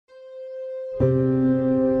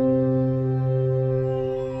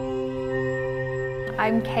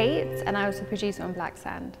I'm Kate and I was the producer on Black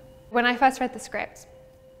Sand. When I first read the script,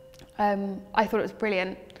 I thought it was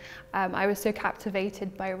brilliant. I was so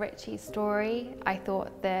captivated by Richie's story. I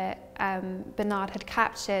thought that Bernard had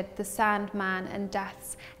captured the Sandman and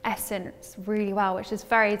Death's essence really well, which is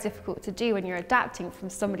very difficult to do when you're adapting from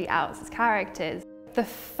somebody else's characters. The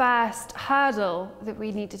first hurdle that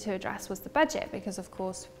we needed to address was the budget, because of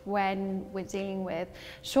course when we're dealing with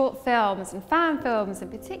short films and fan films in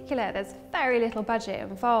particular, there's very little budget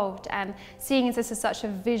involved, and seeing as this is such a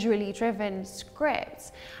visually driven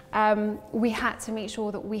script, we had to make sure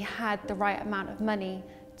that we had the right amount of money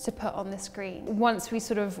to put on the screen. Once we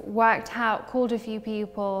sort of worked out, called a few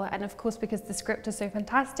people, and of course because the script is so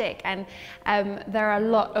fantastic and there are a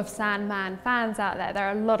lot of Sandman fans out there, there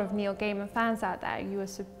are a lot of Neil Gaiman fans out there,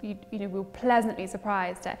 we were pleasantly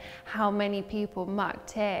surprised at how many people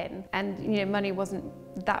mucked in, and money wasn't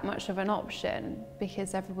that much of an option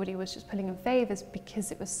because everybody was just pulling in favours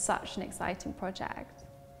because it was such an exciting project.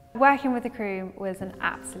 Working with the crew was an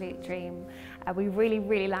absolute dream. We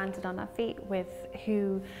really landed on our feet with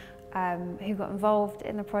who got involved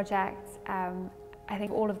in the project. I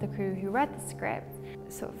think all of the crew who read the script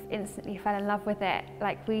sort of instantly fell in love with it,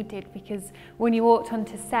 like we did, because when you walked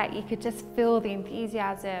onto set you could just feel the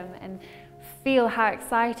enthusiasm and feel how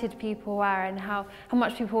excited people were and how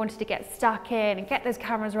much people wanted to get stuck in and get those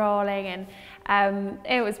cameras rolling, and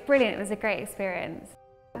it was brilliant. It was a great experience.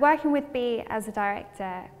 Working with B as a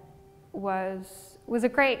director was a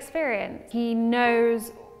great experience. He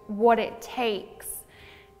knows what it takes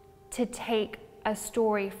to take a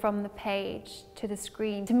story from the page to the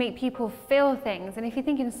screen, to make people feel things. And if you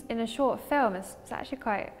think in a short film, it's actually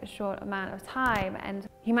quite a short amount of time, and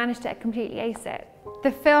he managed to completely ace it.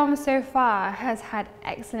 The film so far has had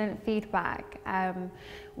excellent feedback.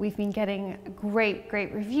 We've been getting great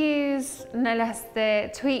reviews, no less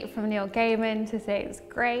the tweet from Neil Gaiman to say it's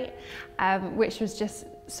great, which was just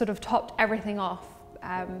sort of topped everything off.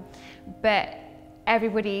 But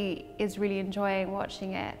everybody is really enjoying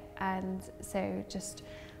watching it, and so just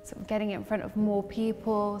sort of getting it in front of more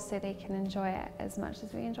people so they can enjoy it as much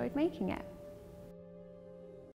as we enjoyed making it.